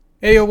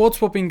Hey yo, what's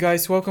popping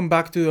guys? Welcome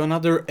back to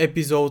another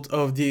episode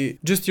of the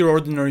Just Your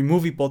Ordinary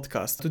Movie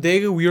podcast.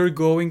 Today we are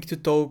going to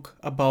talk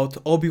about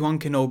Obi-Wan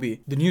Kenobi,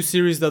 the new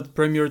series that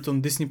premiered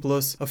on Disney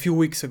Plus a few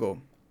weeks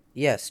ago.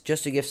 Yes,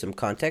 just to give some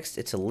context,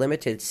 it's a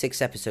limited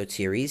 6-episode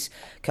series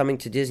coming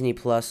to Disney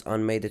Plus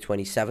on May the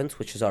 27th,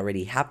 which has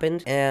already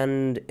happened,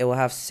 and it will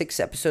have 6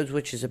 episodes,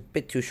 which is a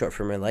bit too short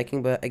for my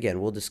liking, but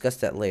again, we'll discuss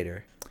that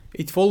later.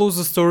 It follows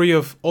the story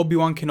of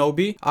Obi-Wan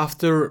Kenobi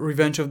after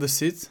Revenge of the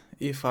Sith,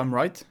 if I'm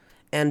right.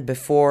 And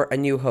before A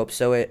New Hope,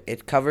 so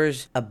it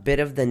covers a bit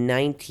of the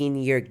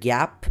 19-year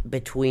gap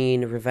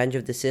between Revenge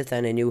of the Sith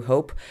and A New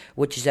Hope,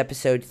 which is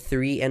episode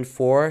 3 and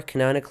 4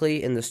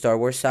 canonically in the Star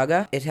Wars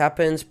saga. It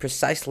happens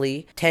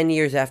precisely 10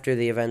 years after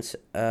the events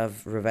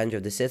of Revenge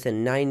of the Sith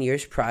and 9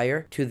 years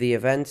prior to the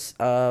events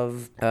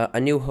of A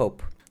New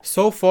Hope.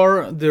 So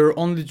far, there are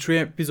only 3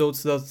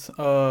 episodes that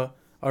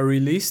are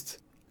released.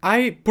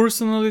 I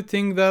personally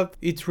think that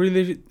it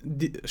really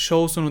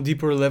shows on a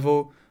deeper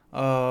level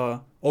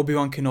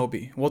Obi-Wan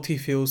Kenobi, what he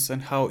feels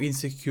and how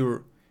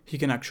insecure he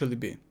can actually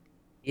be.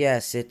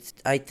 Yes,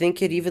 I think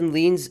it even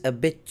leans a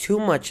bit too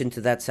much into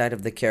that side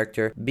of the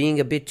character, being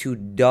a bit too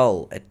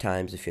dull at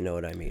times, if you know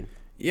what I mean.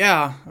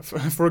 Yeah,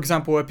 for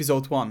example,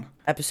 episode 1.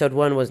 Episode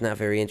 1 was not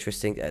very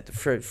interesting.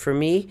 For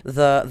me,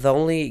 the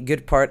only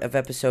good part of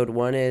episode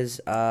 1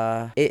 is,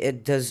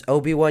 does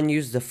Obi-Wan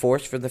use the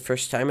Force for the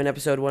first time in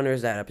episode 1, or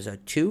is that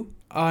episode 2?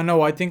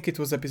 No, I think it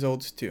was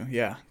episode 2.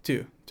 Yeah,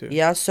 2.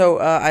 Yeah, so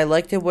I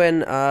liked it when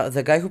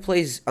the guy who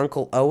plays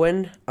Uncle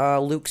Owen,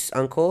 Luke's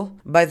uncle.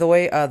 By the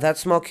way, that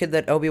small kid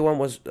that Obi-Wan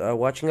was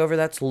watching over,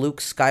 that's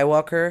Luke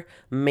Skywalker,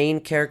 main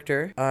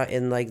character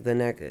in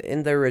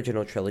the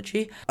original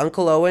trilogy.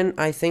 Uncle Owen,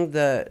 I think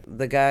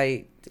the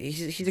guy.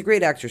 He's a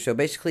great actor, so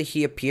basically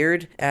he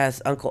appeared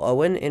as Uncle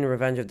Owen in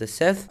Revenge of the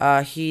Sith.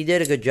 He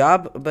did a good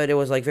job, but it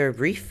was very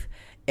brief.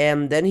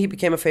 And then he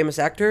became a famous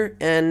actor,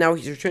 and now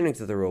he's returning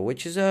to the role,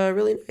 which is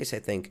really nice, I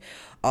think.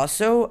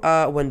 Also,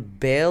 when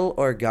Bail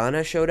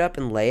Organa showed up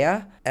in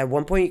Leia, at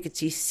one point you could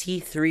see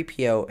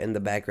C-3PO in the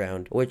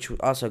background, which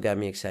also got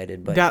me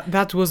excited. But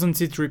that wasn't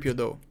C-3PO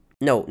though.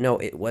 No,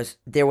 it was.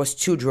 There was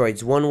 2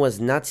 droids. One was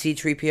not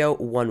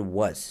C-3PO, one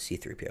was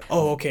C-3PO.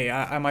 Oh, okay,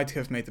 I might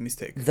have made a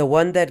mistake. The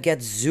one that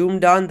gets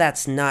zoomed on,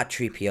 that's not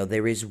 3PO.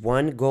 There is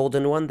one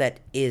golden one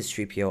that is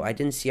 3PO. I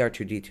didn't see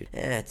R2-D2.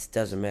 It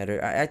doesn't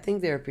matter. I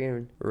think they appear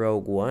in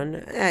Rogue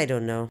One. I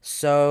don't know.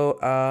 So,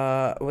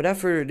 without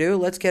further ado,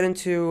 let's get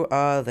into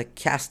the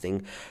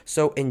casting.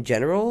 So, in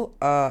general,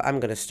 I'm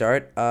gonna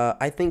start.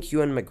 I think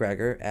Ewan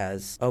McGregor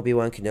as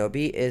Obi-Wan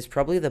Kenobi is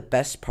probably the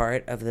best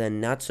part of the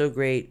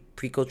not-so-great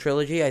prequel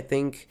trilogy. I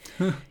think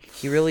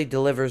he really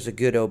delivers a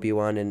good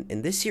Obi-Wan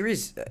in this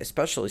series,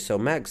 especially. So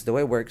Max, the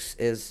way it works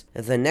is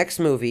the next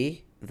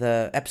movie,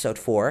 the episode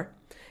 4,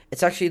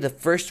 it's actually the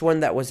first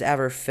one that was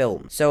ever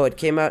filmed. So it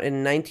came out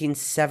in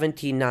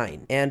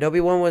 1979, and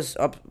Obi-Wan was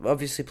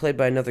obviously played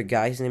by another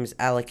guy. His name is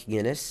Alec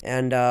Guinness,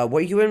 and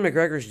what Ewan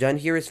McGregor's done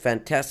here is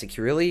fantastic.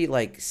 He really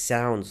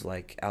sounds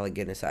like Alec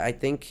Guinness. I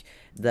think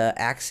the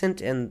accent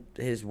and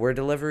his word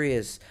delivery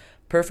is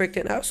perfect,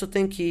 and I also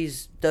think he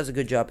does a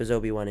good job as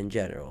Obi-Wan in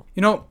general.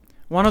 You know,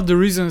 one of the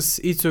reasons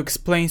Itsu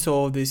explains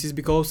all of this is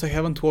because I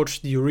haven't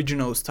watched the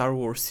original Star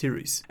Wars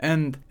series.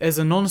 And as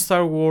a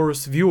non-Star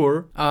Wars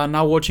viewer,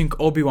 now watching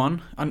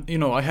Obi-Wan,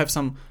 and I have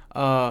some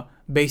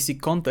basic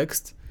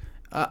context,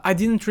 I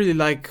didn't really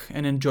like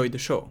and enjoy the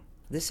show.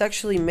 This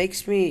actually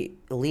makes me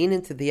lean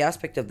into the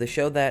aspect of the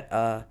show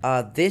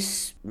that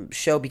this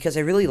show, because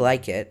I really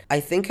like it, I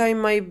think I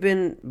might have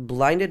been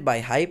blinded by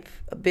hype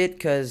a bit,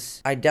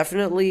 because I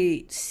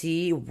definitely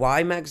see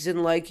why Max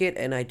didn't like it,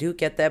 and I do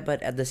get that,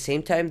 but at the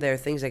same time, there are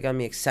things that got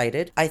me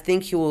excited. I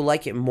think he will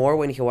like it more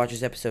when he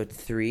watches episode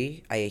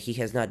 3. He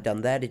has not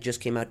done that. It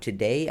just came out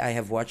today. I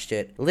have watched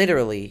it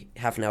literally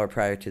half an hour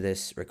prior to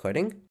this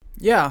recording.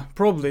 Yeah,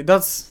 probably.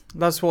 That's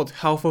what,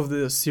 half of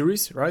the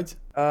series, right?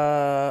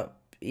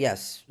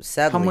 Yes,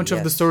 sadly. How much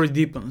of the story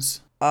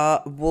deepens?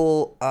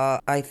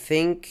 I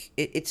think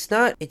it's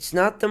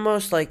not the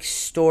most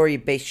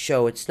story-based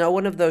show. It's not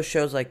one of those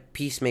shows like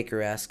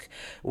Peacemaker-esque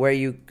where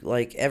you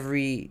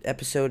every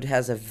episode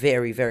has a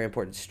very, very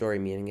important story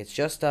meaning. It's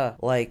just a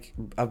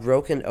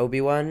broken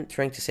Obi-Wan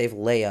trying to save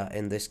Leia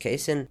in this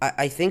case. And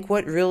I think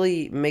what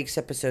really makes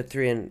episode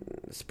 3, and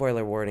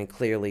spoiler warning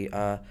clearly,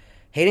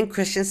 Hayden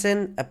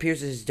Christensen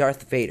appears as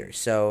Darth Vader.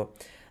 So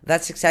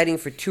that's exciting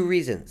for 2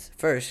 reasons.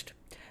 First,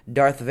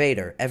 Darth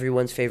Vader,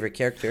 everyone's favorite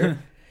character,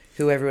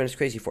 who everyone is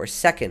crazy for.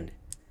 Second,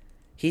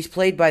 he's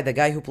played by the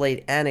guy who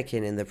played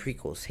Anakin in the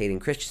prequels, Hayden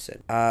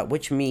Christensen,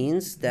 which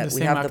means that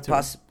we have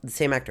the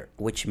same actor,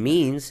 which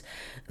means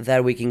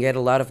that we can get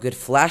a lot of good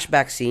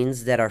flashback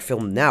scenes that are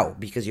filmed now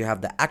because you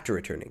have the actor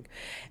returning.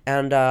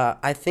 And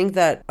I think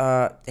that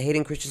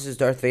Hayden Christensen's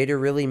Darth Vader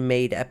really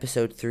made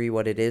episode 3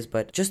 what it is,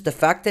 but just the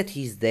fact that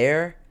he's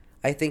there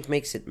I think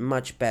makes it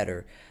much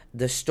better.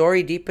 The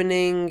story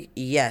deepening,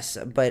 yes,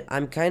 but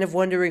I'm kind of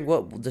wondering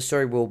what the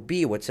story will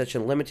be with such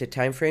a limited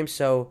time frame.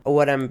 So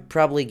what I'm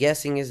probably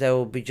guessing is that it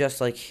will be just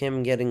like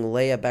him getting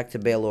Leia back to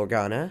Bail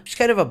Organa. It's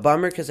kind of a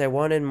bummer because I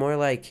wanted more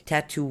like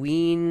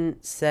Tatooine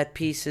set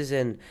pieces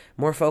and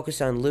more focus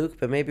on Luke,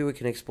 but maybe we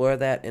can explore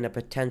that in a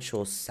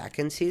potential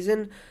second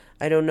season.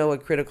 I don't know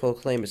what critical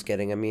acclaim is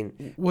getting. I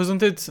mean,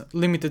 wasn't it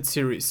limited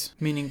series,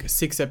 meaning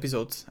 6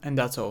 episodes, and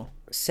that's all?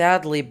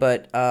 sadly,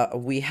 but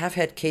we have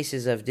had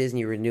cases of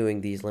Disney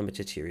renewing these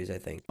limited series, I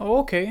think. Oh,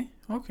 okay.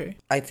 Okay.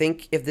 I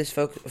think if this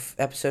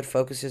episode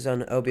focuses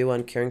on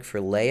Obi-Wan caring for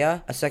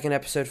Leia, a second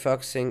episode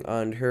focusing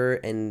on her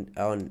and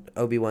on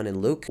Obi-Wan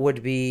and Luke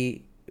would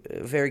be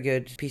very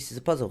good pieces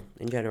of puzzle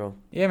in general.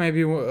 Yeah,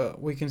 maybe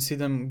we can see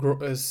them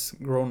as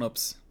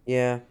grown-ups.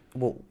 Yeah,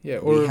 well, yeah,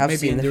 or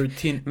maybe in their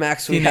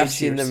Max, we have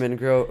seen them in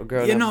grown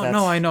yeah, up.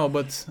 No, I know,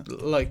 but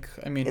like,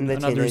 I mean, in the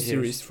another teenagers.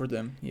 series for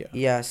them. Yeah.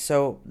 Yeah,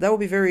 so that would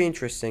be very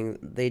interesting.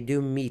 They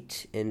do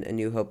meet in A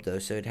New Hope, though,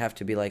 so it'd have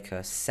to be like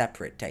a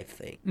separate type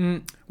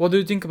thing. What do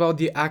you think about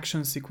the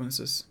action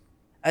sequences?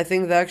 I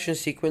think the action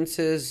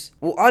sequences,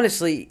 well,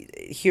 honestly,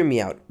 hear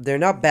me out. They're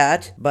not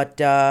bad, but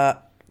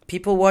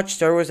people watch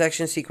Star Wars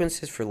action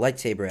sequences for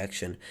lightsaber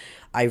action.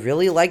 I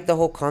really like the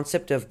whole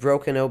concept of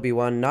broken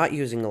Obi-Wan not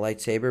using a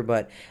lightsaber,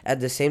 but at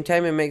the same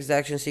time, it makes the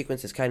action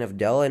sequences kind of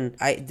dull. And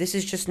this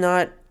is just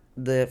not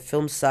the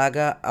film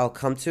saga I'll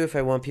come to if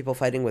I want people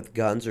fighting with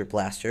guns or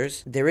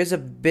blasters. There is a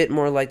bit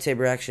more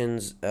lightsaber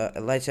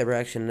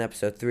action in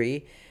Episode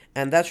 3,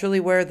 and that's really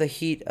where the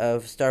heat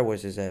of Star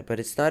Wars is at. But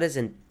it's not as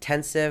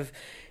intensive,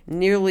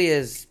 nearly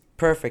as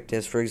perfect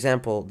as, for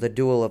example, the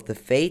Duel of the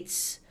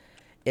Fates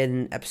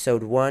in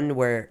Episode 1,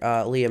 where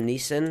Liam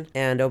Neeson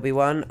and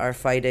Obi-Wan are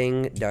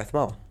fighting Darth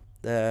Maul,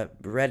 the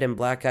red and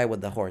black guy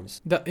with the horns.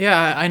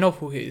 Yeah, I know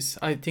who he is.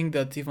 I think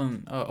that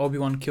even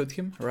Obi-Wan killed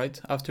him, right?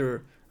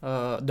 After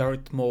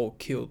Darth Maul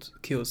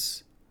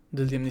kills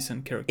the Liam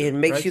Neeson character. It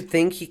makes right? you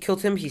think he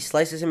killed him, he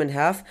slices him in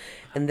half,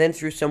 and then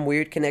through some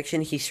weird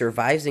connection, he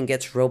survives and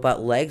gets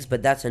robot legs,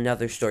 but that's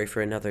another story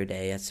for another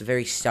day. It's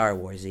very Star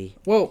Wars-y.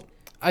 Well,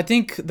 I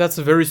think that's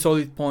a very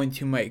solid point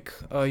you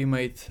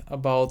made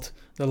about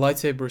the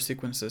lightsaber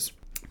sequences.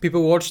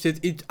 People watched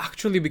it. It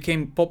actually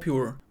became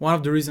popular. One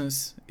of the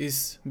reasons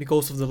is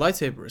because of the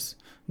lightsabers.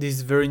 This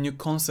very new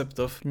concept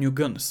of new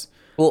guns.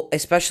 Well,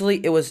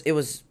 especially it was.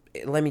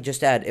 Let me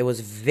just add, it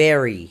was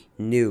very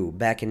new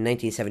back in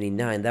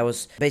 1979. That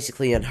was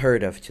basically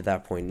unheard of to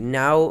that point.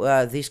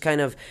 Now, these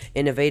kind of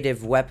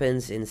innovative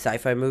weapons in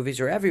sci-fi movies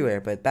are everywhere,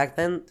 but back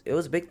then, it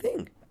was a big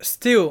thing.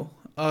 Still,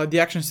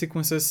 the action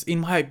sequences, in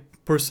my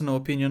personal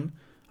opinion,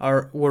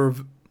 were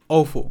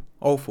awful.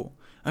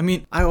 I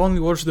mean, I only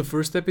watched the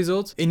first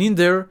episode, and in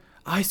there,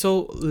 I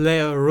saw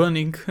Leia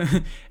running,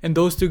 and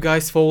those two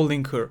guys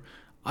following her.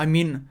 I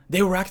mean,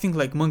 they were acting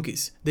like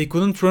monkeys. They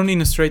couldn't run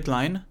in a straight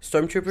line.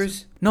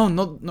 Stormtroopers? No,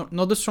 not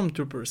the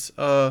stormtroopers.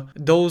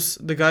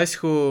 The guys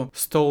who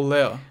stole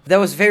Leia. That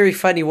was very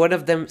funny. One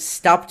of them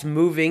stopped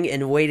moving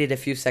and waited a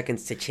few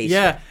seconds to chase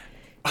her.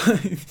 Yeah.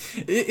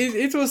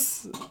 it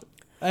was,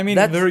 I mean,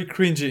 very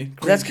cringy.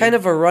 That's kind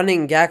of a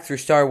running gag through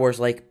Star Wars.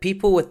 Like,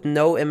 people with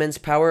no immense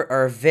power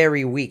are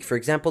very weak. For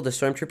example, the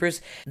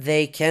stormtroopers,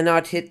 they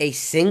cannot hit a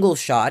single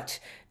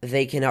shot.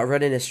 They cannot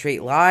run in a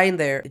straight line.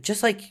 They're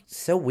just, like,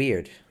 so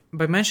weird.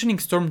 By mentioning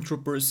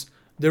stormtroopers,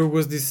 there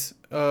was this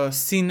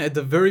scene at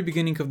the very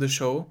beginning of the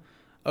show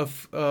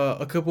of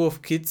a couple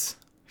of kids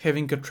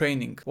having a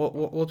training.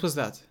 What was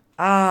that?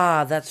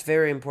 Ah, that's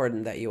very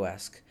important that you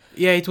ask.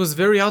 Yeah, it was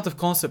very out of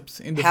concept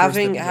in the first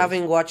episode.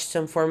 Having watched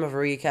some form of a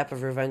recap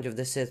of Revenge of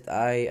the Sith,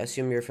 I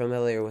assume you're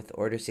familiar with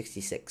Order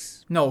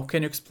 66. No,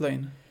 can you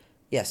explain?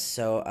 Yes,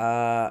 so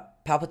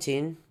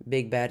Palpatine,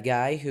 big bad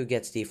guy who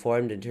gets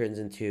deformed and turns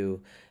into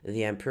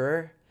the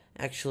Emperor.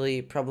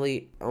 Actually,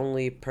 probably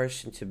only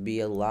person to be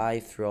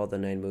alive through all the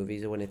 9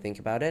 movies when I think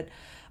about it.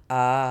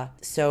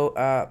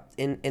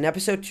 In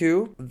Episode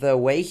 2, the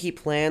way he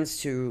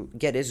plans to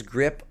get his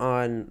grip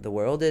on the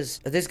world is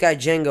this guy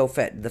Jango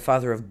Fett, the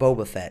father of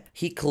Boba Fett.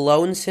 He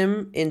clones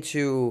him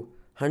into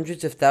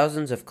hundreds of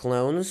thousands of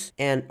clones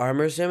and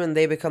armors him, and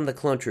they become the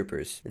clone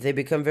troopers. They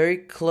become very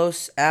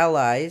close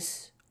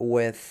allies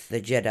with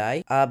the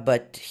Jedi,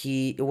 but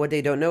what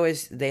they don't know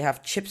is they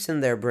have chips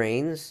in their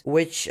brains,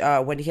 which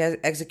when he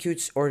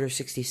executes Order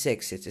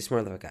 66, it's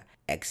more like a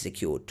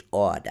execute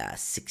Order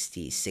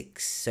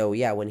 66. So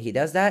yeah, when he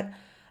does that,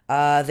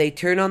 they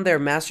turn on their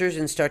masters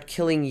and start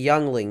killing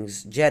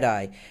younglings,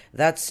 Jedi.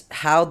 That's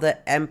how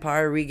the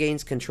Empire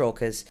regains control,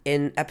 because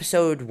in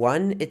Episode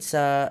 1, it's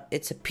a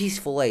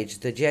peaceful age.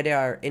 The Jedi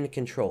are in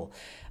control.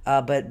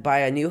 But by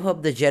A New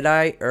Hope, the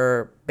Jedi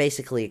are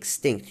basically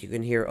extinct. You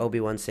can hear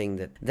Obi-Wan saying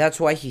that. That's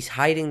why he's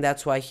hiding.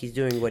 That's why he's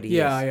doing what he is.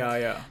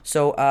 Yeah.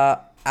 So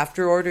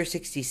After Order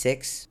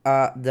 66,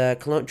 the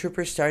clone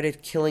troopers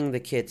started killing the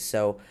kids,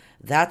 so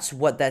that's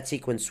what that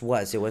sequence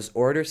was. It was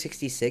Order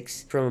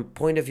 66 from a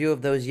point of view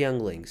of those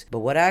younglings. But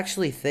what I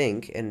actually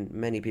think, and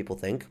many people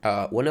think,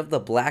 one of the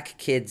black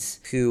kids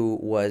who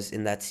was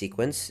in that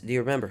sequence, do you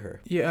remember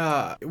her?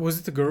 Yeah, was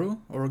it a girl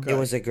or a guy? It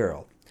was a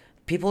girl.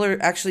 People are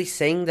actually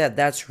saying that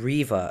that's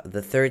Reva,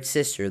 the third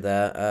sister,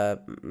 the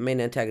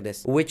main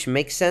antagonist, which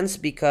makes sense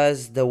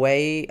because the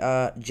way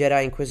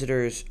Jedi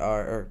Inquisitors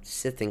or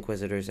Sith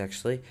Inquisitors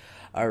actually,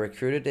 are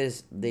recruited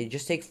is they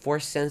just take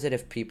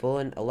force-sensitive people,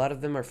 and a lot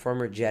of them are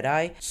former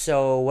Jedi.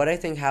 So what I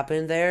think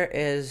happened there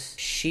is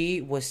she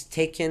was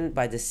taken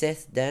by the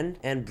Sith then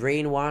and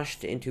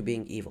brainwashed into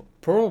being evil.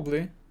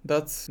 Probably.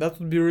 That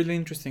would be really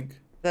interesting.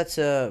 That's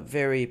a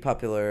very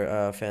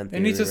popular fan theory.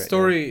 And it's a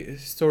right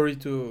story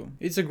to.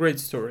 It's a great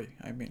story.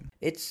 I mean,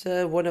 it's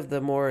one of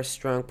the more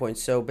strong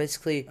points. So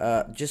basically,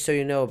 just so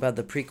you know about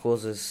the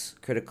prequels, is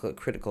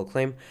critical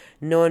claim.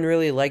 No one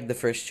really liked the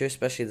first two,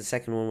 especially the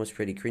second one was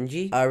pretty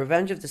cringy.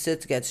 Revenge of the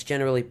Sith gets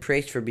generally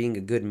praised for being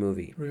a good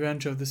movie.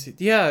 Revenge of the Sith.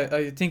 Yeah,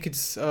 I think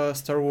it's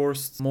Star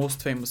Wars'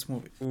 most famous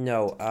movie.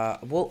 No,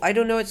 well, I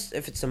don't know if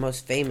it's the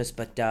most famous,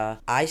 but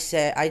I'd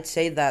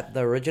say that the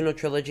original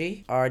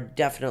trilogy are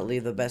definitely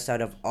the best out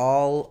of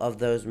all of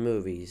those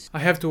movies. I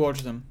have to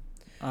watch them.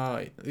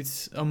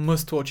 It's a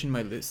must-watch in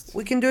my list.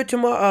 We can do it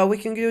tomorrow. We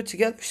can do it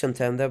together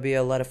sometime. That'll be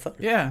a lot of fun.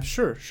 Yeah,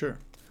 sure.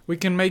 We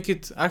can make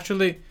it.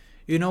 Actually,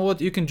 you know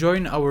what? You can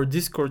join our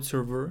Discord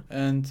server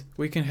and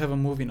we can have a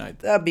movie night.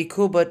 That'd be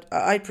cool, but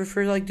I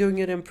prefer like doing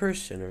it in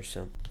person or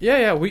something.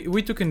 Yeah.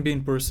 We two can be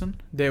in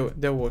person.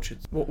 They'll watch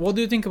it. What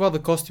do you think about the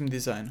costume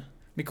design?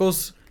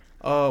 Because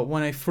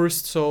when I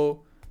first saw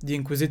the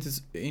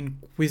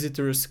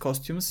Inquisitors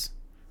costumes,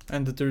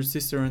 and the third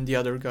sister and the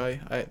other guy,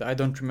 I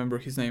don't remember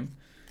his name.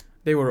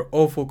 They were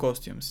awful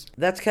costumes.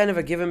 That's kind of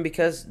a given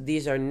because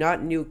these are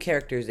not new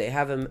characters. They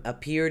haven't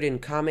appeared in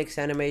comics,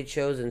 animated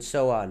shows, and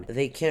so on.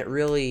 They can't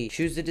really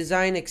choose the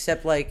design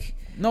except like...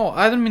 No,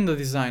 I don't mean the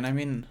design. I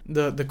mean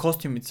the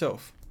costume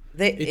itself.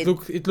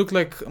 It looked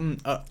like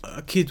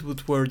a kid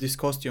would wear this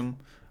costume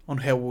on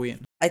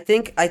Halloween. I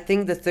think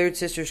the third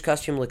sister's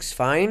costume looks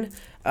fine.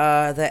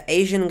 The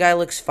Asian guy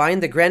looks fine.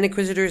 The Grand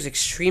Inquisitor is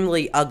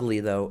extremely ugly,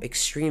 though.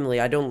 Extremely.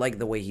 I don't like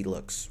the way he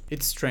looks.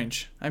 It's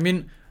strange. I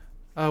mean,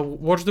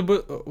 what's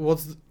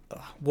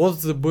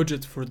the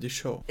budget for this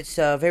show? It's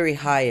very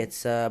high.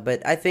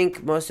 But I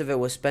think most of it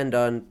was spent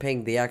on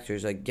paying the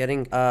actors, like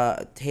getting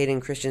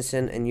Hayden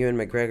Christensen and Ewan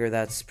McGregor.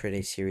 That's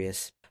pretty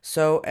serious.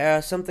 So,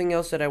 something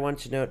else that I want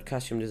to note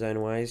costume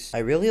design-wise, I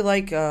really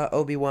like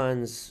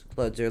Obi-Wan's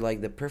clothes. They're like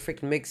the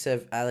perfect mix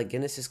of Alec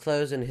Guinness's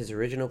clothes and his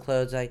original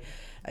clothes. I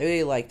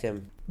really liked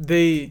him.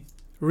 They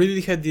really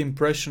had the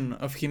impression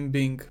of him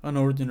being an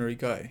ordinary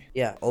guy.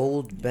 Yeah,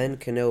 old Ben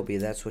Kenobi,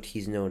 that's what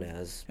he's known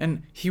as.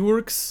 And he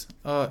works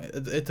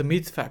at a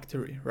meat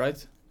factory,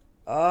 right?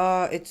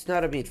 It's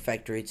not a meat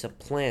factory, it's a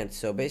plant.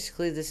 So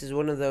basically this is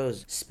one of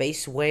those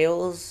space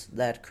whales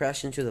that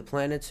crash into the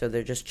planet, so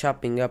they're just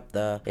chopping up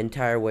the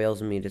entire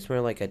whale's meat. It's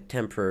more like a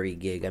temporary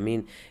gig. I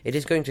mean, it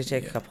is going to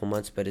take a couple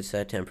months, but it's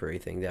a temporary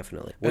thing,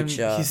 definitely. Which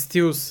he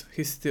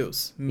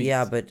steals meat.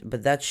 Yeah, but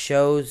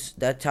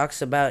that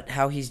talks about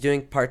how he's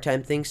doing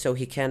part-time things, so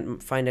he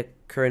can't find a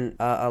current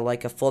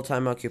like a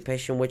full-time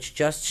occupation, which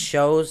just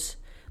shows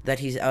that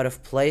he's out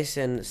of place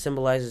and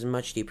symbolizes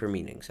much deeper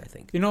meanings, I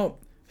think. You know,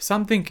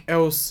 something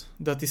else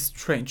that is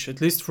strange, at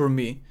least for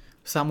me,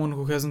 someone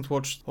who hasn't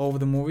watched all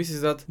of the movies,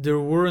 is that there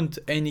weren't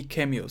any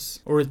cameos,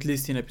 or at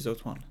least in episode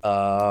 1.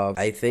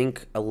 I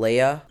think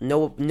Leia,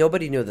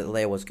 nobody knew that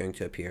Leia was going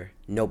to appear.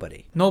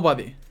 Nobody.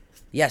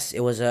 Yes,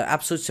 it was an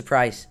absolute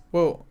surprise.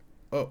 Well,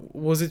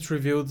 was it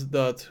revealed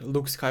that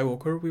Luke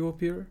Skywalker will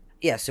appear?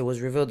 Yes, it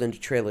was revealed in the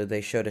trailer. They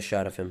showed a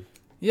shot of him.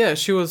 Yeah,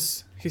 she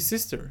was his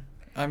sister.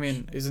 I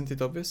mean, isn't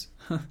it obvious?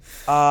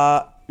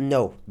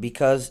 No,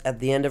 because at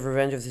the end of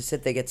Revenge of the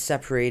Sith, they get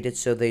separated,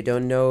 so they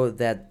don't know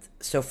that...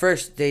 So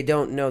first, they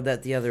don't know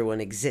that the other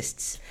one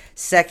exists.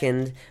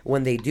 Second,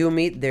 when they do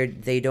meet,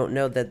 they don't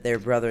know that they're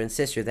brother and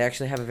sister. They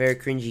actually have a very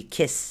cringy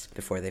kiss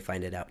before they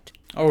find it out.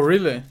 Oh,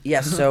 really?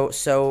 Yes, so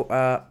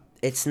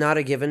it's not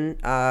a given,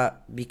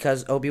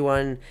 because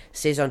Obi-Wan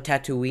stays on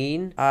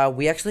Tatooine.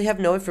 We actually have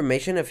no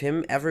information of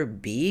him ever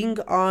being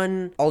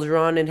on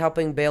Alderaan and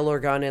helping Bail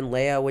Organa and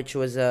Leia, which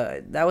was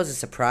that was a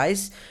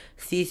surprise.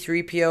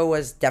 C-3PO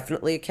was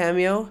definitely a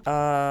cameo.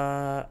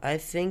 I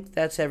think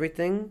that's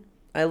everything.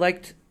 I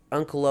liked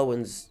Uncle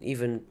Owen's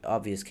even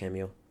obvious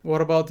cameo. What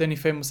about any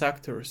famous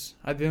actors?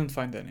 I didn't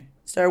find any.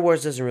 Star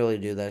Wars doesn't really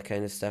do that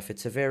kind of stuff.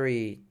 It's a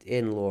very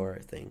in-lore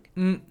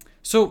thing.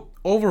 So,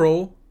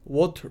 overall,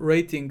 what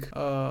rating,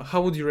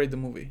 how would you rate the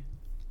movie?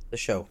 The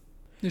show,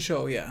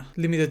 yeah.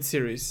 Limited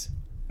series.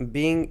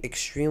 Being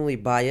extremely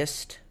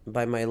biased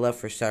by my love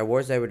for Star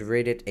Wars, I would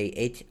rate it a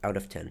 8 out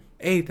of 10.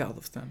 8 out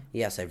of 10.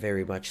 Yes, I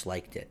very much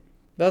liked it.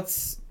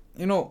 That's,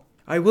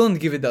 I wouldn't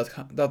give it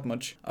that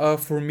much.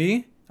 For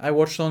me, I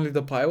watched only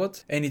the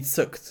pilot and it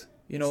sucked.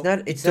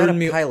 It's not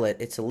a pilot,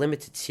 it's a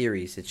limited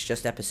series. It's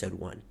just episode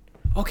 1.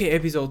 Okay,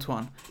 episode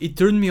 1. It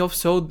turned me off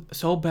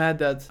so bad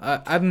that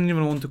I don't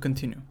even want to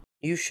continue.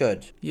 You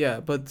should.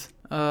 Yeah, but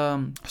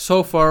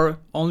so far,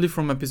 only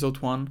from episode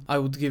 1, I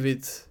would give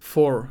it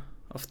 4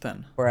 of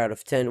 10. 4 out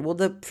of 10. Well,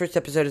 the first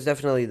episode is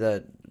definitely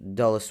the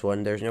dullest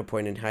one. There's no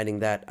point in hiding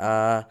that.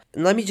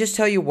 And let me just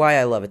tell you why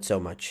I love it so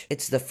much.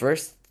 It's the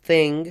first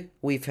thing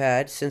we've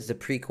had since the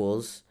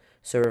prequels,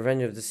 so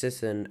Revenge of the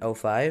Sith in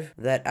 05,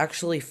 that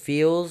actually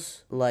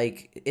feels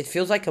like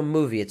a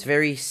movie. It's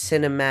very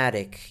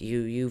cinematic.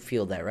 You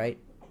feel that, right?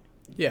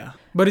 Yeah,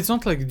 but it's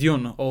not like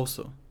Dune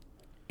also.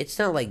 It's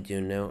not like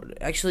Dune, no.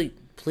 Actually,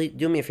 please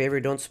do me a favor,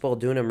 don't spoil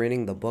Dune. I'm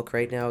reading the book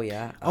right now,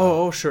 yeah.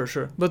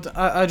 Sure. But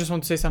I just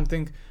want to say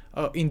something.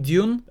 In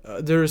Dune,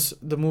 there's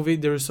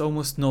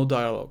almost no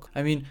dialogue.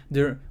 I mean,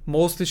 they're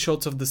mostly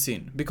shots of the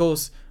scene,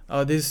 because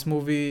this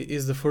movie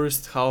is the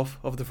first half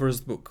of the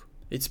first book.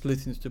 It's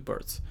split into 2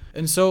 parts.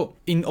 And so,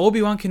 in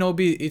Obi-Wan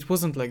Kenobi, it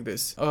wasn't like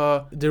this.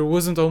 There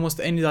wasn't almost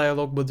any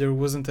dialogue, but there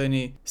wasn't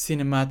any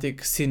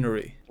cinematic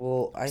scenery.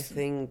 Well, I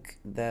think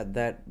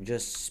that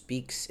just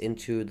speaks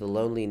into the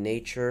lonely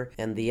nature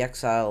and the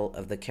exile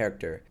of the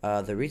character.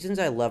 The reasons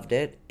I loved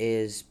it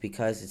is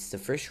because it's the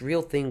first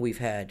real thing we've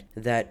had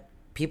that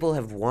people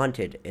have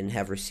wanted and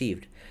have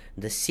received.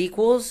 The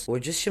sequels were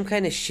just some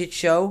kind of shit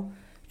show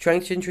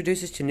trying to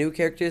introduce us to new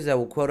characters that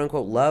we'll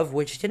quote-unquote love,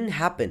 which didn't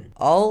happen.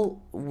 All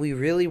we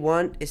really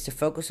want is to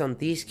focus on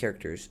these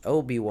characters,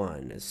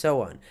 Obi-Wan, and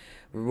so on.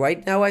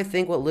 Right now, I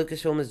think what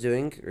Lucasfilm is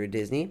doing, or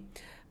Disney,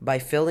 by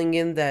filling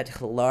in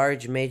that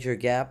large major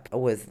gap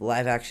with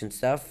live-action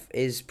stuff,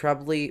 is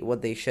probably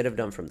what they should have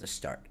done from the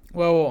start.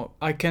 Well,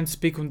 I can't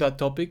speak on that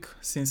topic,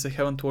 since I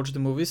haven't watched the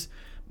movies,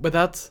 but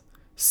that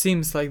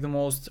seems like the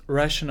most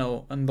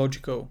rational and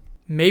logical.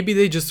 Maybe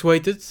they just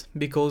waited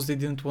because they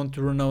didn't want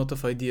to run out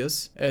of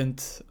ideas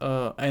and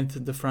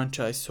ended the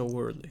franchise so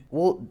early.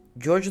 Well,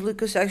 George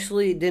Lucas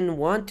actually didn't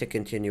want to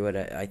continue it,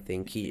 I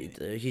think.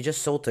 He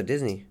just sold to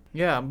Disney.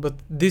 Yeah, but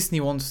Disney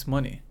wants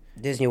money.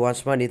 Disney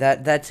wants money.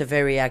 That's a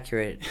very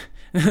accurate.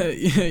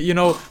 You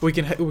know, we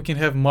can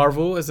have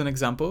Marvel as an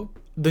example.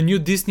 The new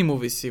Disney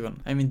movies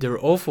even. I mean,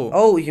 they're awful.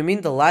 Oh, you mean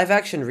the live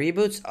action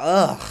reboots?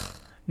 Ugh.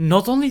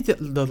 Not only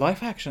the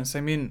live actions, I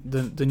mean,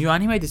 the new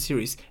animated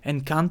series.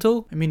 And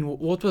Kanto, I mean,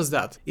 what was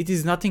that? It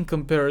is nothing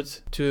compared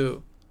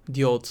to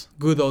the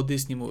good old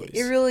Disney movies.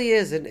 It really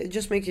is, and it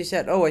just makes you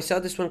sad. Oh, I saw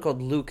this one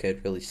called Luca.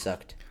 It really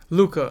sucked.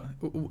 Luca,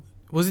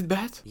 was it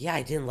bad? Yeah,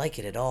 I didn't like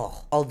it at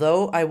all.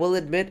 Although, I will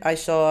admit, I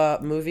saw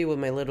a movie with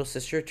my little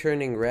sister,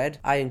 Turning Red.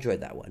 I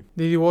enjoyed that one.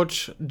 Did you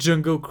watch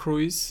Jungle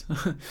Cruise?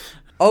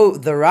 Oh,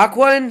 the rock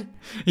one?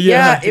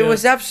 Yeah, it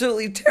was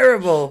absolutely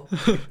terrible.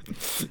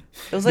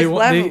 It was like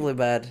laughably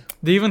bad.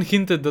 They even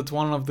hinted that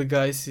one of the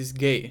guys is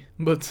gay,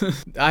 but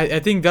I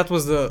think that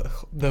was the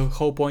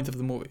whole point of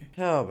the movie.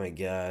 Oh my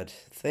god.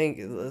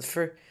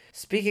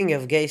 Speaking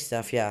of gay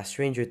stuff, yeah,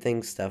 Stranger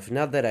Things stuff.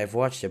 Not that I've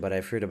watched it, but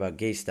I've heard about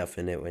gay stuff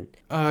in it.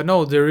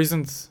 No, there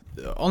isn't.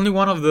 Only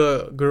one of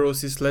the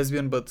girls is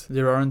lesbian, but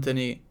there aren't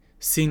any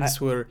scenes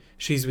where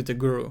she's with a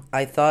girl.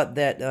 I thought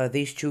that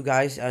these 2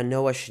 guys,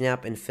 Noah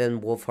Schnapp and Finn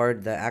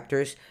Wolfhard, the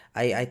actors,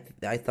 I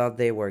thought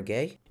they were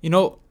gay. You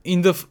know,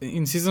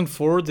 in season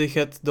 4 they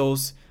had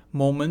those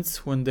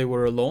moments when they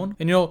were alone,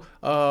 and you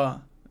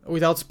know,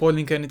 without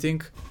spoiling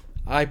anything,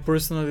 I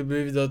personally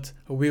believe that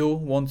Will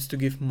wants to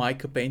give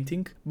Mike a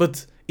painting,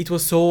 but it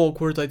was so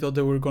awkward. I thought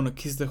they were gonna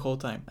kiss the whole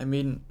time. I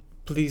mean,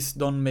 please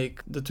don't make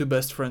the 2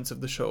 best friends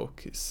of the show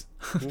kiss.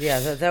 Yeah,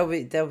 that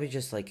would be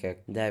just like a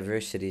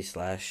diversity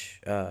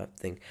 /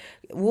 thing.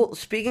 Well,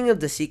 speaking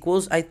of the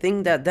sequels, I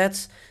think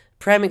that's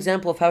prime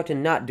example of how to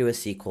not do a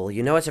sequel.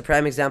 You know, it's a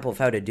prime example of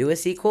how to do a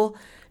sequel.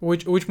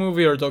 Which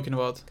movie are you talking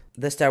about?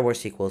 The Star Wars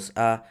sequels.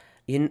 I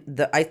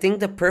think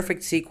the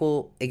perfect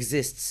sequel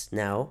exists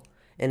now,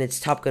 and it's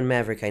Top Gun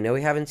Maverick. I know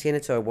we haven't seen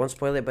it, so I won't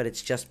spoil it, but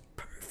it's just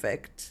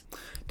perfect.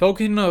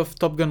 Talking of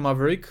Top Gun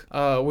Maverick,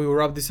 we will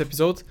wrap this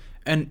episode.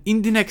 And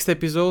in the next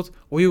episode,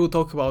 we will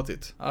talk about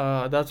it.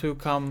 That will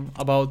come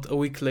about a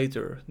week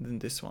later than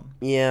this one.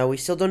 Yeah, we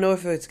still don't know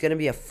if it's going to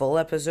be a full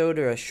episode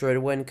or a short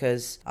one,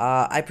 because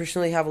I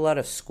personally have a lot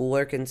of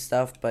schoolwork and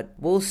stuff, but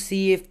we'll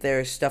see if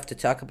there's stuff to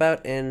talk about,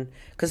 and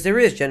because there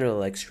is generally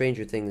like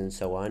Stranger Things and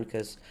so on,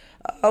 because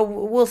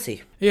we'll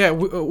see. Yeah,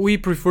 we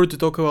prefer to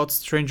talk about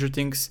Stranger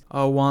Things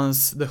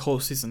once the whole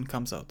season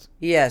comes out.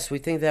 Yes, we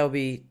think that would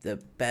be the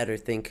better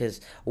thing, because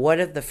what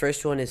if the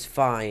first one is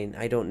fine?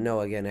 I don't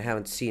know, again, I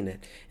haven't seen it.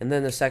 And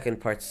then the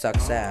second part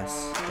sucks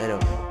ass. I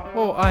don't know.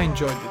 Oh, I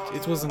enjoyed it.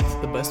 It wasn't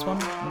the best one,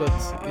 but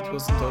it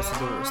wasn't also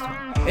the worst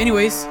one.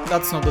 Anyways,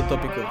 that's not the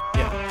topic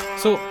of,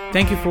 So,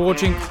 thank you for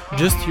watching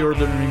Just Your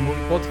Ordinary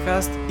Movie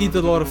Podcast. Eat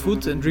a lot of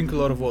food and drink a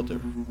lot of water.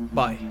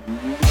 Bye.